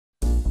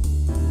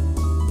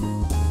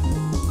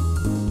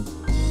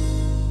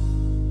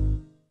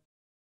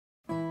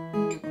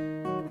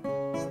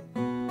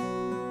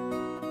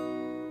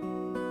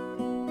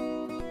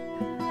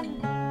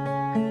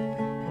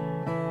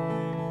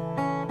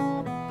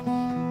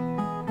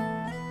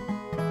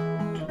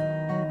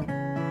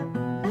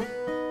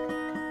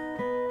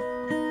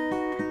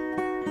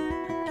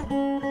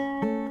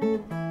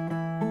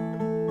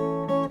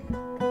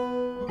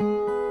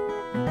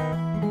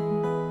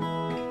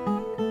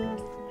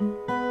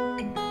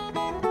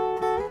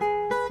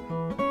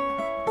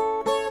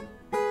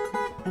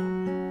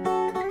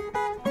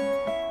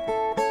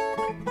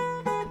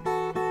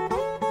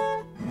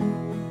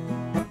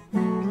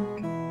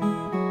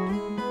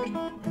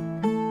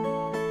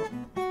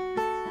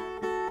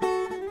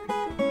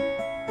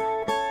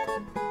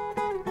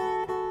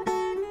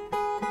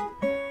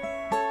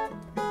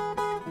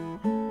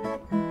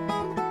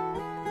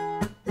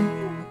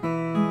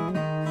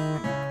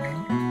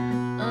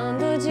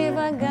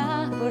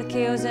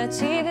já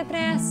tive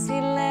prece,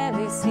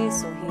 leve esse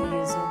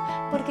sorriso,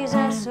 porque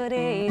já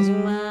chorei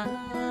demais.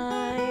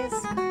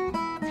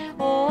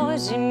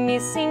 Hoje me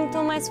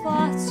sinto mais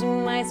forte,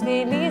 mais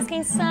feliz,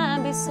 quem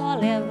sabe só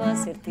levo a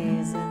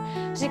certeza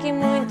de que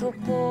muito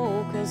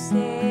pouco eu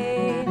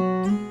sei,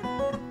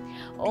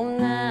 ou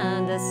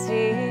nada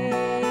sei.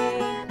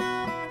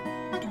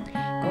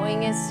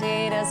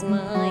 Conhecer as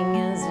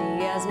manhas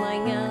e as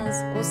manhãs,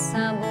 o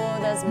sabor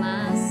das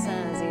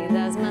massas e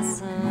das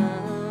maçãs.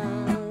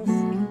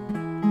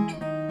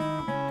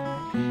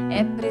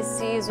 É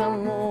preciso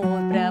amor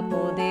pra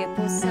poder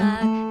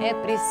pulsar, é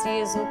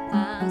preciso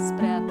paz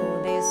pra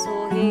poder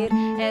sorrir,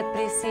 é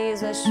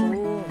preciso a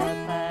chuva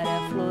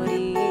para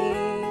florir.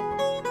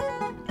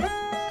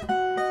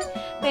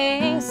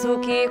 Penso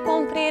que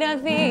cumprir a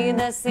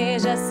vida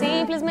seja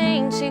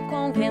simplesmente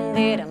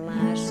compreender a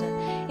marcha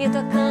e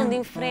tocando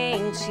em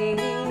frente.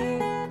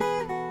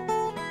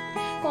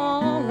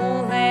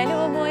 Como um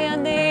velho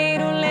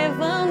boiadeiro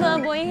levando a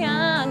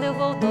boiada, eu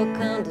vou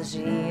tocando os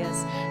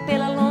dias,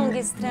 pela longa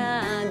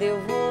estrada eu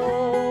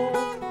vou,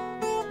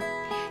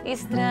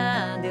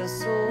 estrada eu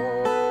sou.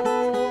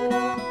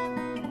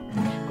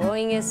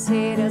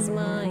 Conhecer as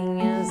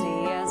manhas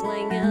e as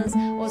manhãs,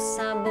 o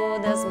sabor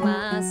das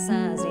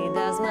massas e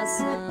das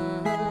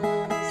maçãs.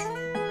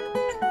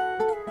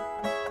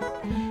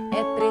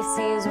 É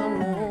preciso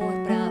amor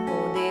pra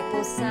poder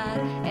pulsar,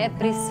 é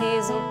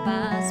preciso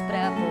paz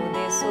pra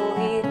poder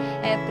sorrir,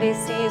 é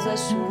preciso a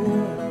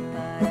chuva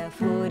para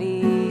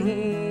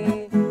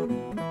florir.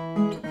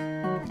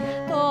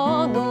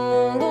 Todo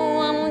mundo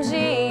ama um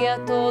dia,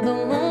 todo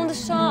mundo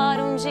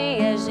chora um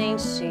dia, a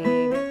gente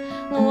chega,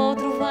 no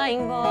outro vai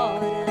embora.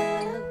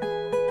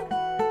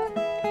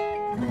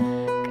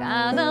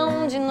 Cada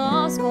um de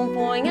nós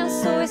compõe a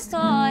sua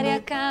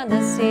história,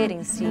 cada ser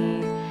em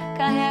si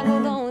carrega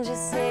o dom de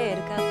ser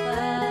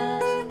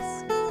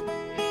capaz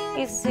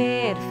e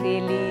ser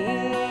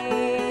feliz.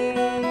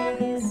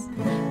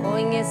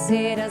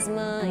 Conhecer as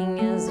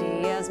manhas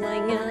e as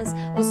manhãs,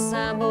 o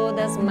sabor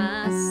das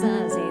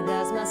massas e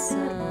das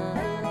maçãs.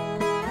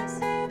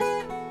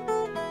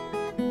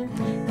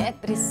 É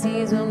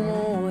preciso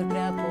amor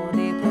pra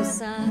poder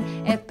pulsar,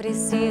 é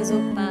preciso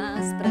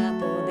paz pra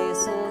poder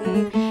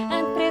sorrir,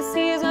 é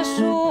preciso a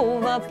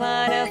chuva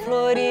para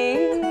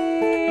florir.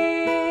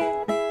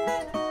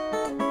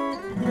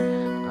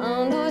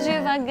 Ando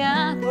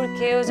devagar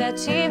porque eu já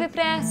tive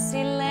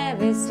prece,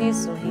 leve esse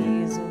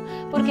sorriso,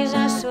 porque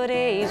já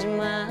chorei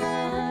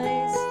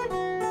demais.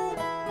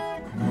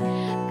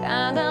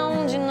 Cada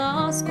um de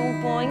nós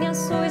compõe a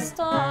sua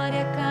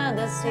história,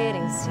 cada ser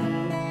em si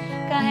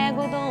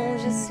carrega o dom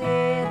de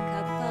ser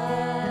capaz